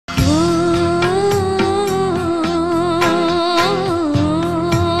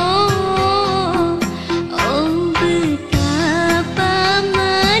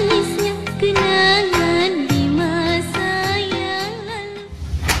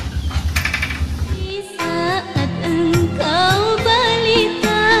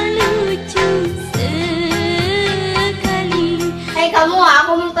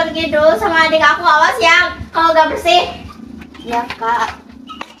sama adik aku, awas ya kalau gak bersih. Ya Kak.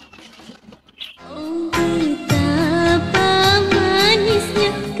 Betapa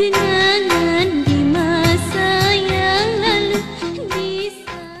manisnya kenangan di masa yang lalu.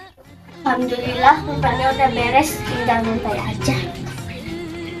 Alhamdulillah rupanya udah beres, tinggal nyantai aja.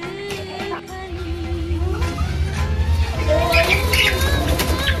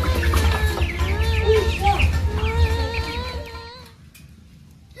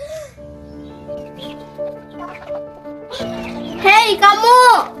 Hei kamu.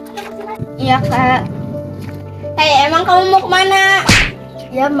 Iya Kak. Hei, emang kamu mau kemana?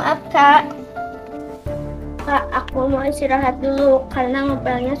 Ya maaf Kak. Kak, aku mau istirahat dulu karena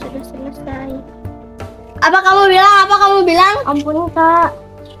ngepelnya sudah selesai. Apa kamu bilang? Ampun Kak.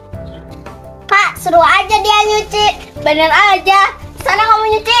 Kak, seru aja dia nyuci. Bener aja. Sana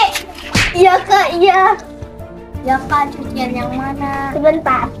kamu nyuci. Iya Kak, iya. Ya Kak, cucian yang mana?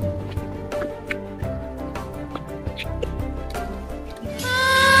 Sebentar.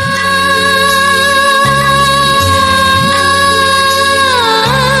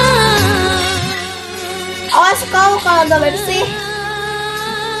 Awas kau kalau gak bersih.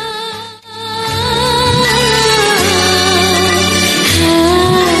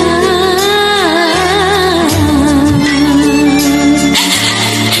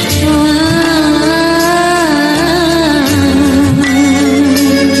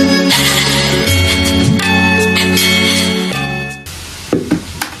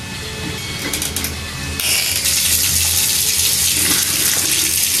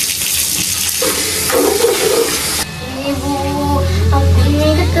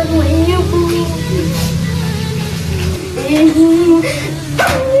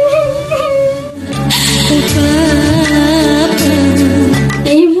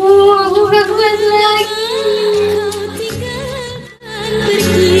 Ibu, aku udah kuat lagi.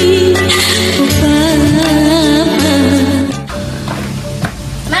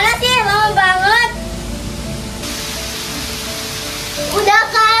 Mana sih? Lama banget. Udah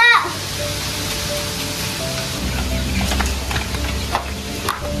Kak.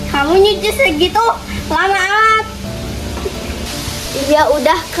 Kamu nyuci segitu lama amat. Iya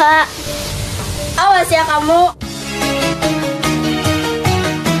udah Kak. Awas ya kamu.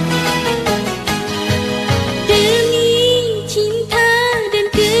 Demi cinta dan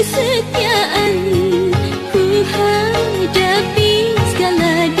kesetiaan, ku hadapi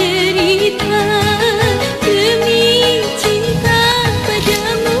segala derita. Demi cinta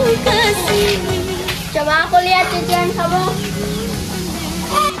padamu kasih. Coba aku lihat cucian kamu.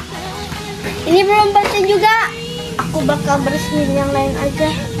 Ini belum bersih juga. Aku bakal bersihin yang lain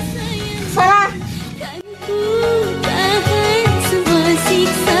aja. Salah. Ku tahan semua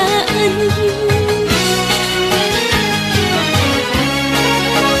siksaan.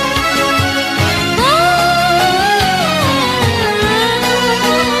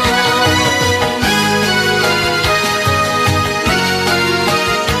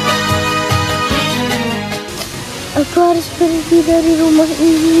 Aku harus pergi dari rumah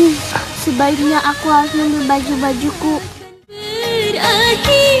ini. Sebaiknya aku harus ambil baju-bajuku.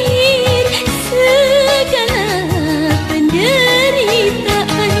 Berakhir segala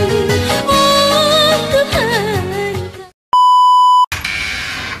penderitaan. Oh Tuhan.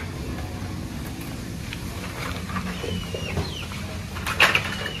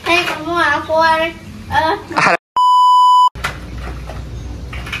 Hei kamu, aku harus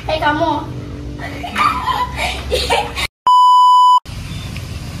Hei kamu.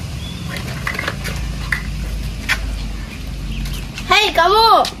 Hei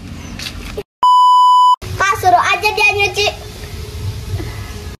kamu. Kak, suruh aja dia nyuci.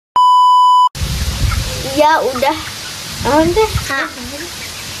 Ya udah. Deh.